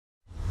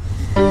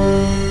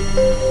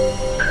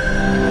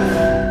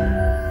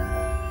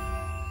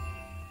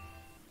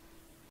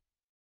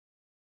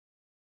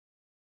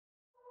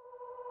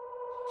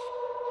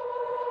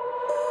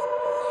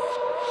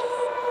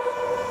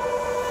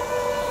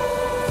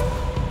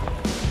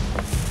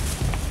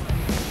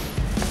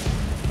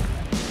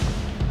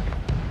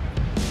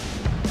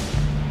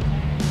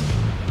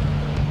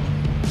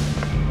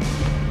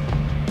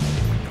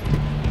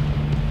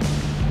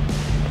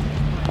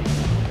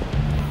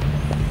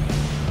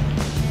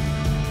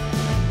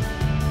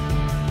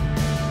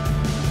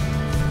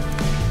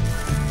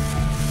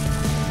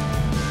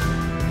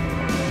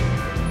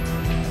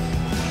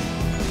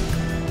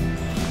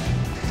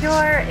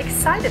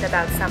excited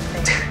about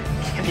something.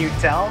 Can you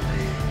tell?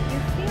 You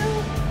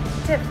feel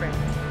different.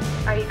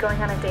 Are you going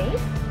on a date?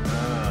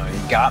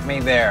 You got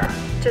me there.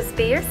 Just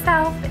be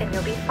yourself and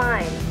you'll be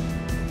fine.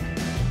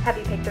 Have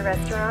you picked a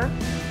restaurant?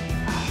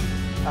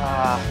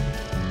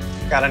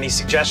 Got any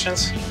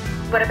suggestions?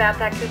 What about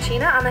that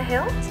cucina on the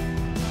hill?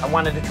 I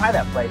wanted to try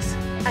that place.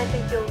 I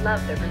think you'll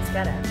love the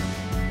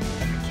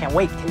bruschetta. Can't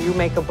wait. Can you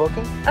make a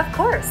booking? Of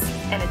course.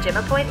 And a gym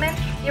appointment?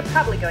 You're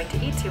probably going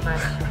to eat too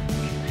much.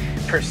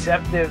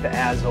 Perceptive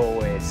as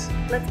always.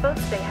 Let's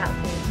both stay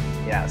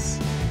healthy. Yes.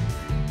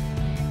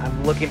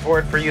 I'm looking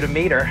forward for you to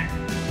meet her.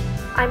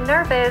 I'm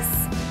nervous.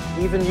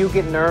 Even you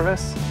get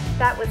nervous?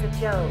 That was a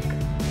joke.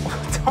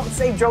 Don't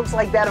say jokes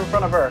like that in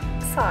front of her.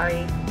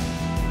 Sorry.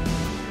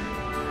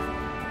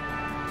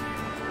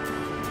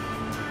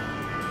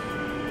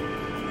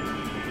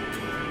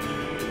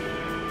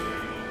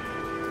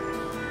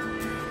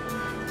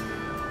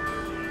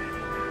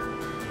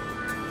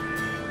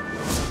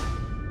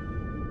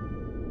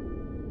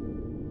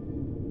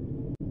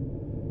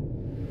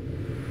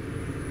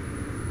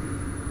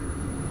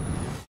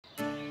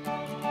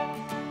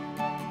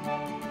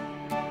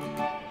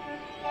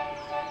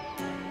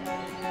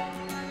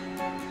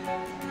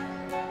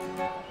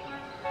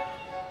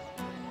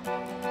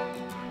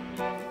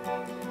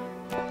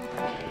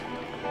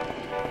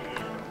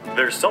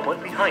 There's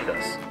someone behind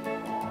us.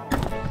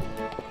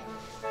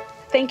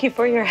 Thank you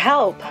for your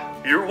help.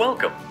 You're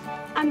welcome.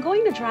 I'm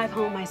going to drive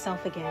home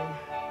myself again.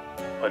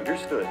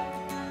 Understood.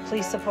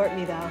 Please support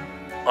me, though.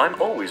 I'm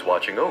always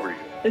watching over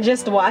you.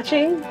 Just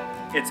watching?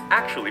 It's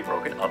actually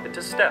broken up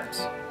into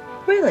steps.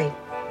 Really?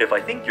 If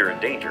I think you're in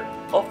danger,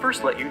 I'll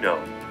first let you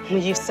know.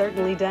 You've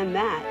certainly done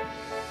that.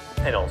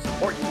 And I'll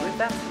support you if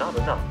that's not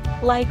enough.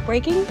 Like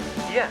braking?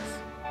 Yes.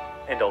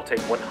 And I'll take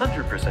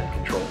 100%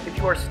 control if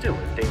you are still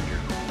in danger.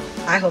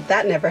 I hope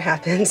that never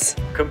happens.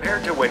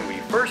 Compared to when we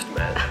first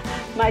met,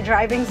 My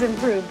driving's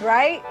improved,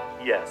 right?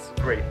 yes,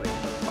 greatly.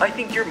 I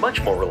think you're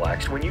much more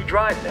relaxed when you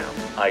drive now.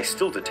 I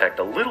still detect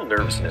a little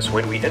nervousness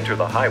when we enter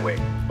the highway,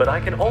 but I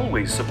can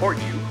always support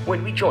you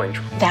when we join.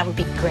 That would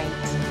be great.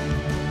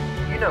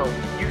 You know,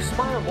 you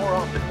smile more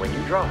often when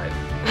you drive.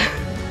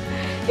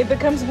 It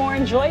becomes more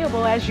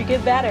enjoyable as you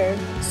get better.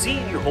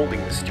 Seeing you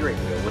holding the steering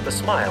wheel with a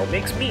smile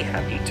makes me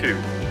happy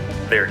too.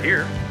 They're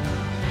here.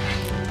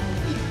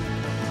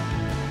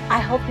 I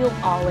hope you'll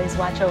always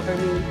watch over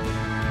me.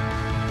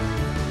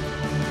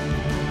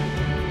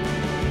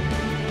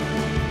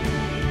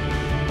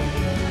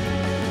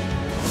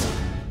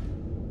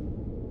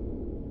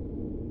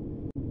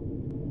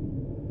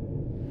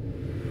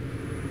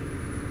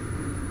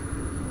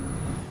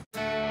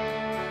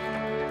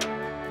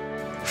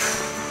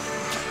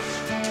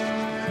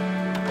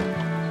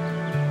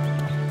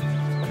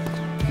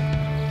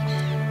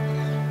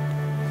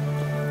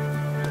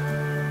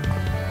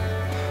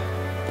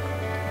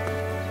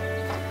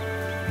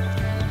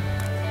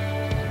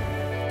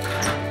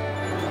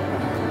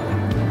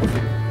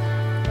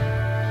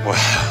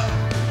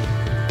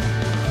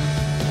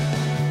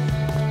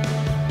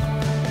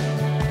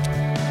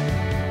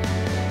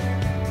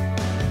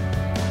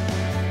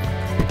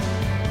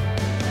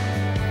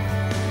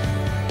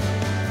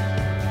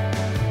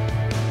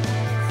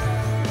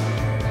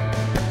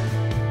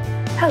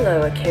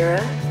 Hello,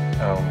 Akira.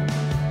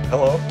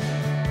 Hello.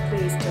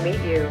 Pleased to meet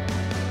you.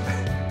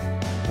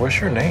 What's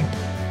your name?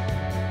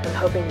 I'm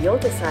hoping you'll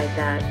decide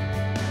that.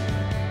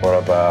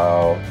 What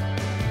about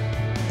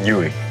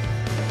Yui?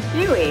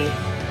 Yui.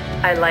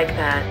 I like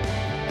that.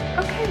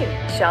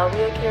 Okay, shall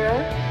we,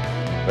 Akira?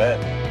 Bet.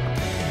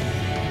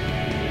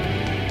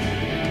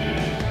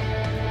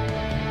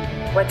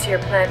 What's your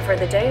plan for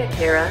the day,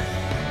 Akira?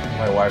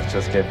 My wife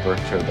just gave birth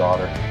to a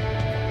daughter.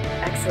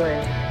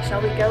 Excellent.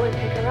 Shall we go and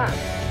pick her up?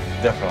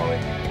 Definitely.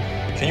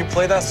 Can you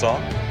play that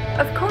song?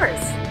 Of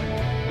course.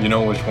 You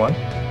know which one?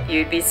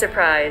 You'd be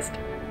surprised.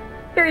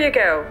 Here you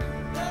go.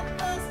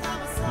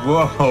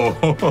 Whoa.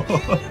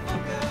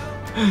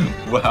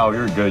 Wow,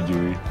 you're good,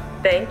 Yui.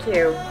 Thank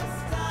you.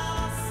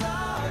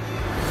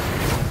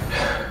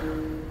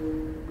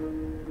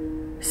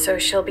 So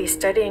she'll be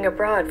studying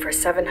abroad for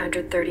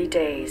 730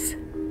 days.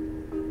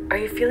 Are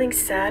you feeling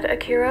sad,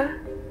 Akira?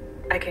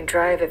 I can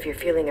drive if you're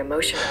feeling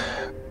emotional.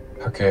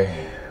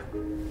 Okay.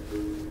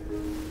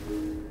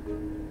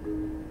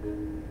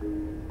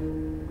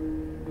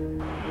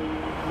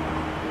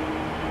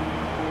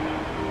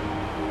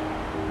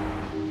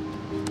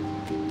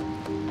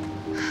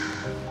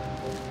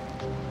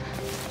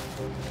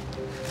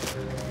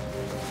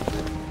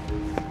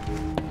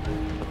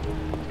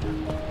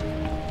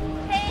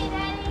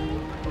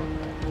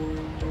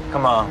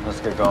 Come on, let's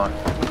get going.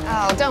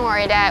 Oh, don't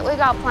worry, Dad. We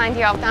got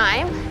plenty of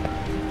time.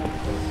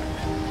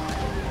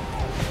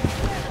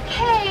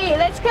 Hey,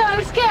 let's go,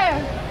 let's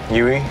go.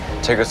 Yui,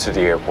 take us to the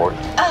airport.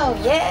 Oh,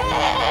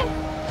 yeah.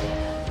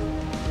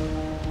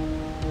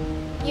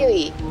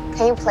 Yui,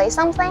 can you play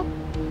something?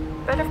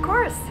 But of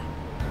course.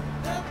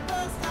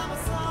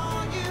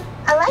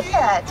 I like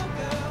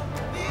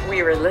it.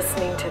 We were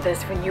listening to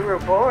this when you were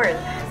born.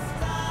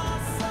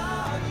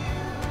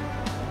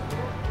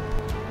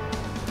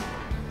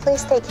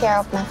 please take care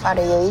of my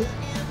father, Yui?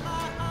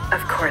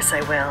 Of course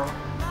I will.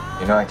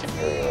 You know I can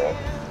hear you, right?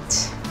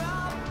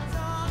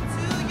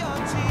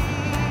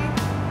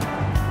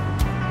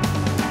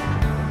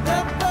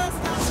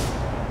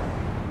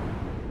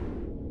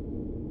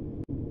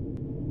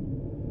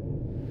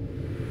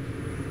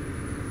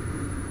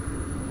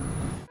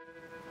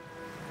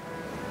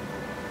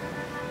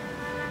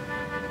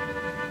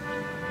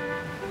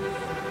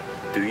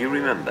 Do you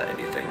remember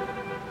anything?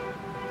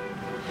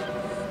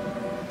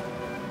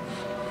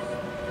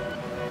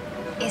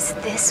 Is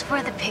this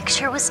where the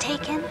picture was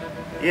taken?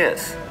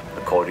 Yes,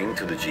 according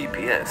to the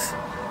GPS.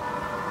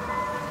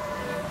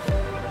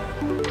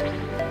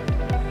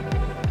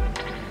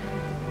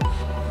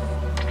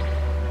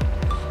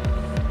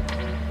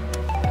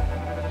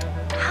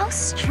 How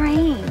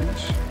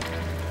strange.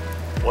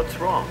 What's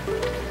wrong?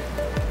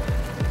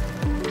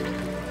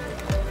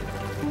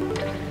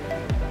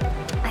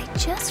 I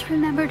just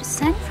remembered a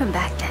scent from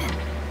back then.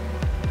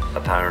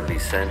 Apparently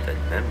scent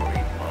and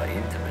memory are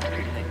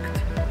intimately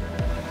linked.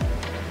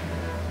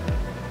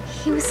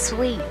 He was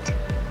sweet,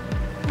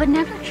 but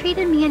never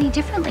treated me any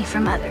differently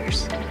from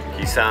others.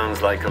 He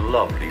sounds like a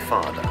lovely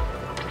father.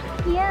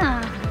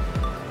 Yeah,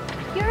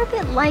 you're a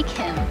bit like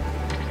him.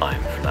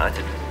 I'm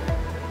flattered.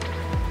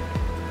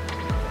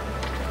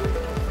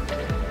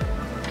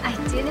 I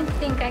didn't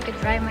think I could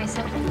drive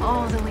myself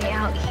all the way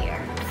out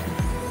here.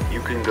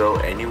 You can go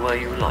anywhere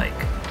you like.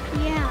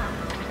 Yeah.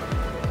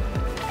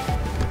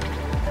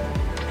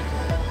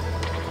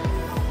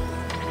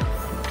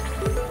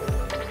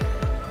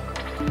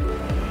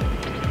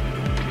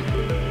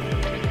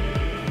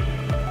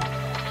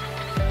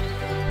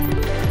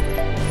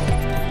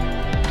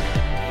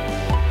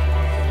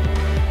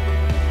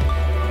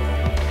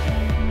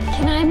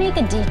 Can I make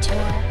a detour?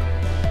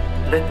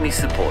 Let me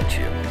support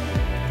you.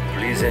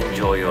 Please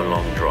enjoy your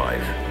long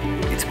drive.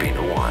 It's been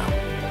a while.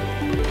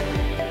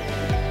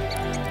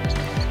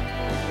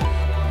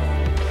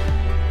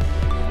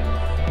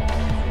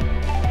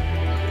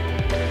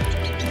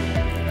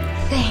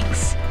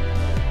 Thanks.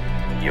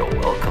 You're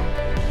welcome.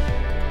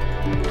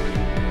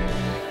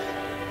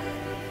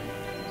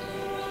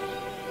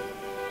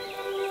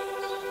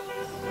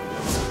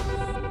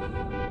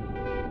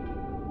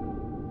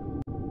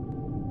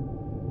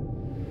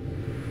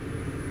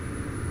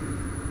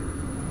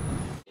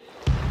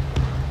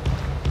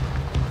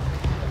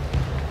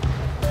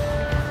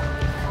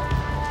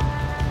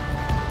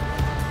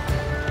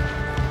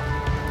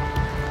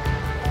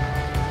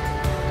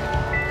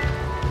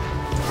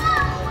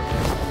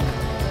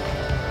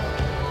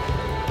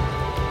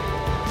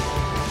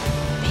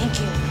 Thank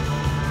you.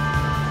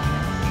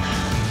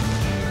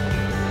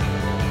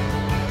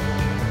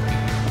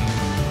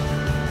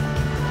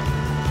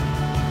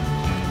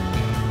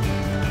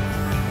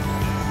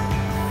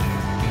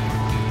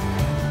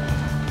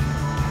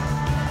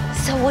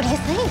 So what do you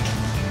think?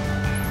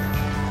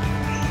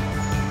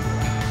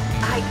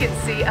 I can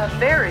see a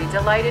very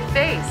delighted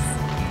face.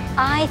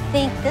 I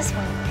think this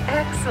one.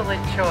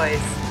 Excellent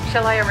choice.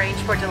 Shall I arrange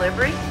for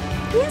delivery?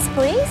 Yes,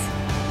 please.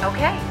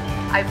 Okay.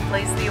 I've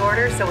placed the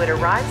order so it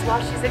arrives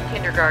while she's at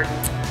kindergarten.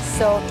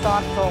 So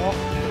thoughtful.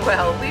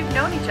 Well, we've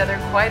known each other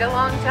quite a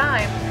long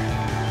time.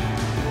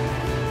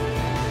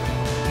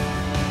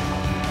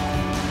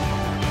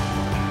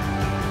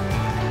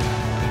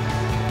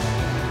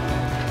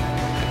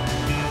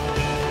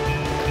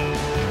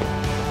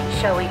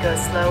 Shall we go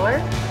slower?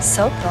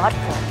 So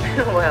thoughtful.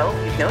 Well,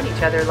 we've known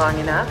each other long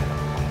enough.